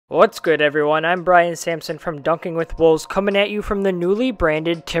What's good, everyone? I'm Brian Sampson from Dunking with Wolves, coming at you from the newly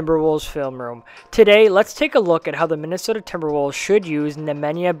branded Timberwolves film room. Today, let's take a look at how the Minnesota Timberwolves should use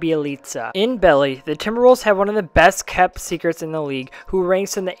Nemanja Bjelica. In Belly, the Timberwolves have one of the best kept secrets in the league, who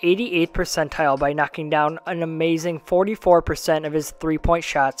ranks in the 88th percentile by knocking down an amazing 44% of his three-point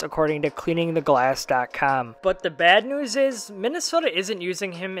shots, according to cleaningtheglass.com. But the bad news is, Minnesota isn't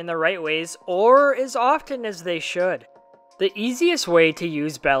using him in the right ways or as often as they should. The easiest way to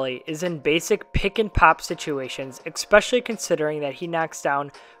use Belly is in basic pick and pop situations, especially considering that he knocks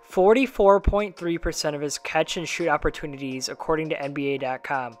down 44.3% of his catch and shoot opportunities according to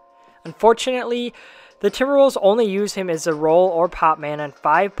NBA.com. Unfortunately, the Timberwolves only use him as a roll or pop man on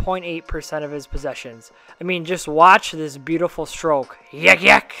 5.8% of his possessions. I mean, just watch this beautiful stroke. Yak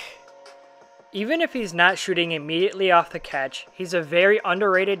yak! Even if he's not shooting immediately off the catch, he's a very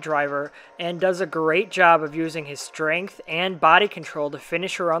underrated driver and does a great job of using his strength and body control to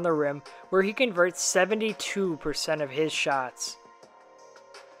finish around the rim, where he converts 72% of his shots.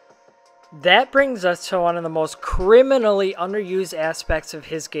 That brings us to one of the most criminally underused aspects of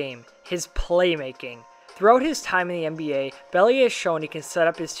his game, his playmaking. Throughout his time in the NBA, Belly has shown he can set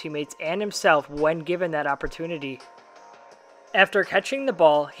up his teammates and himself when given that opportunity. After catching the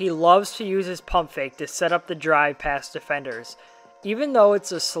ball, he loves to use his pump fake to set up the drive past defenders. Even though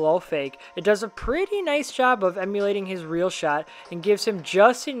it's a slow fake, it does a pretty nice job of emulating his real shot and gives him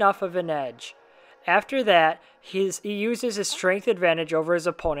just enough of an edge. After that, he uses his strength advantage over his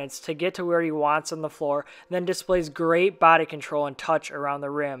opponents to get to where he wants on the floor, and then displays great body control and touch around the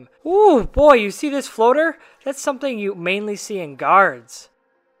rim. Ooh, boy, you see this floater? That's something you mainly see in guards.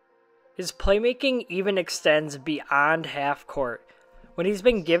 His playmaking even extends beyond half court. When he's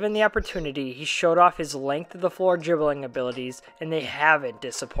been given the opportunity, he showed off his length of the floor dribbling abilities, and they haven't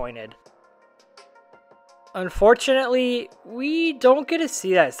disappointed. Unfortunately, we don't get to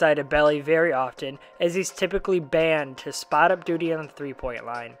see that side of Belly very often, as he's typically banned to spot up duty on the three-point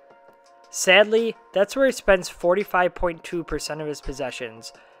line. Sadly, that's where he spends 45.2% of his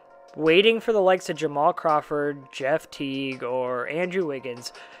possessions, waiting for the likes of Jamal Crawford, Jeff Teague, or Andrew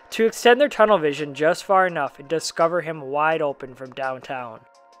Wiggins to extend their tunnel vision just far enough and discover him wide open from downtown.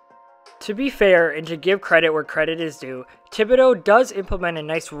 To be fair, and to give credit where credit is due, Thibodeau does implement a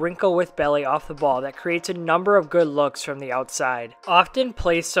nice wrinkle with Belly off the ball that creates a number of good looks from the outside. Often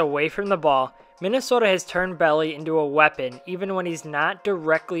placed away from the ball, Minnesota has turned Belly into a weapon even when he's not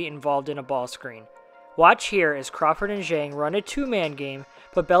directly involved in a ball screen. Watch here as Crawford and Zhang run a two-man game,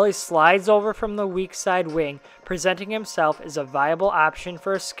 but Belly slides over from the weak side wing, presenting himself as a viable option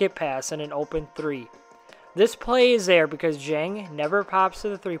for a skip pass and an open three. This play is there because Zhang never pops to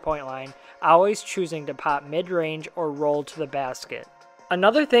the three-point line, always choosing to pop mid-range or roll to the basket.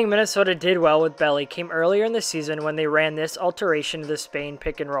 Another thing Minnesota did well with Belly came earlier in the season when they ran this alteration of the Spain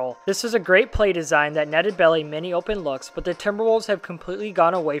pick and roll. This was a great play design that netted Belly many open looks, but the Timberwolves have completely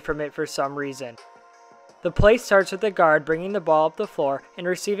gone away from it for some reason. The play starts with the guard bringing the ball up the floor and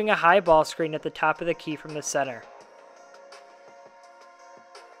receiving a high ball screen at the top of the key from the center.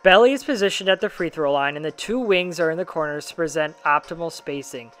 Belly is positioned at the free throw line and the two wings are in the corners to present optimal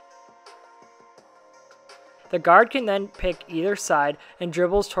spacing. The guard can then pick either side and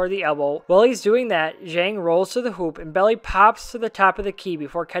dribbles toward the elbow. While he's doing that, Zhang rolls to the hoop and Belly pops to the top of the key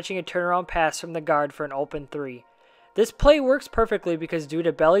before catching a turnaround pass from the guard for an open three. This play works perfectly because due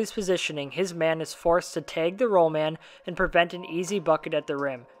to Belly's positioning, his man is forced to tag the roll man and prevent an easy bucket at the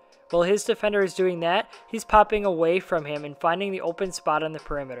rim. While his defender is doing that, he's popping away from him and finding the open spot on the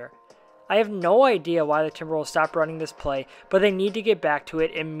perimeter. I have no idea why the Timberwolves stopped running this play, but they need to get back to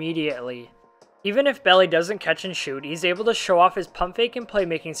it immediately. Even if Belly doesn't catch and shoot, he's able to show off his pump fake and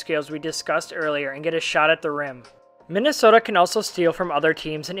playmaking skills we discussed earlier and get a shot at the rim. Minnesota can also steal from other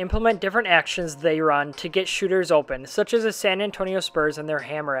teams and implement different actions they run to get shooters open, such as the San Antonio Spurs and their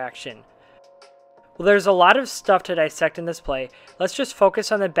hammer action. Well, there's a lot of stuff to dissect in this play. Let's just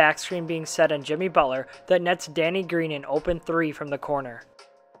focus on the back screen being set on Jimmy Butler that nets Danny Green an open three from the corner.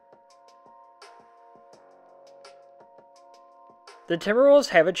 The Timberwolves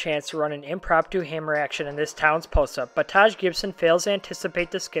have a chance to run an impromptu hammer action in this Towns post-up, but Taj Gibson fails to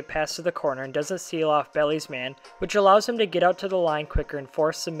anticipate the skip pass to the corner and doesn't seal off Belly's man, which allows him to get out to the line quicker and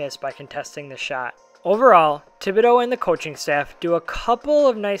force the miss by contesting the shot. Overall, Thibodeau and the coaching staff do a couple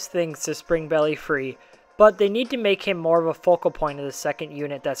of nice things to spring Belly free, but they need to make him more of a focal point of the second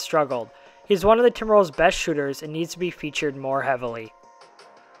unit that struggled. He's one of the Timberwolves' best shooters and needs to be featured more heavily.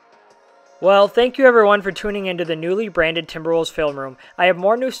 Well, thank you everyone for tuning into the newly branded Timberwolves film room. I have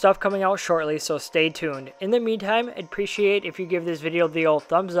more new stuff coming out shortly, so stay tuned. In the meantime, I'd appreciate if you give this video the old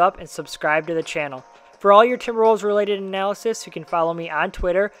thumbs up and subscribe to the channel. For all your Timberwolves related analysis, you can follow me on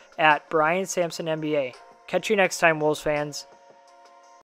Twitter at BrianSampsonNBA. Catch you next time, Wolves fans.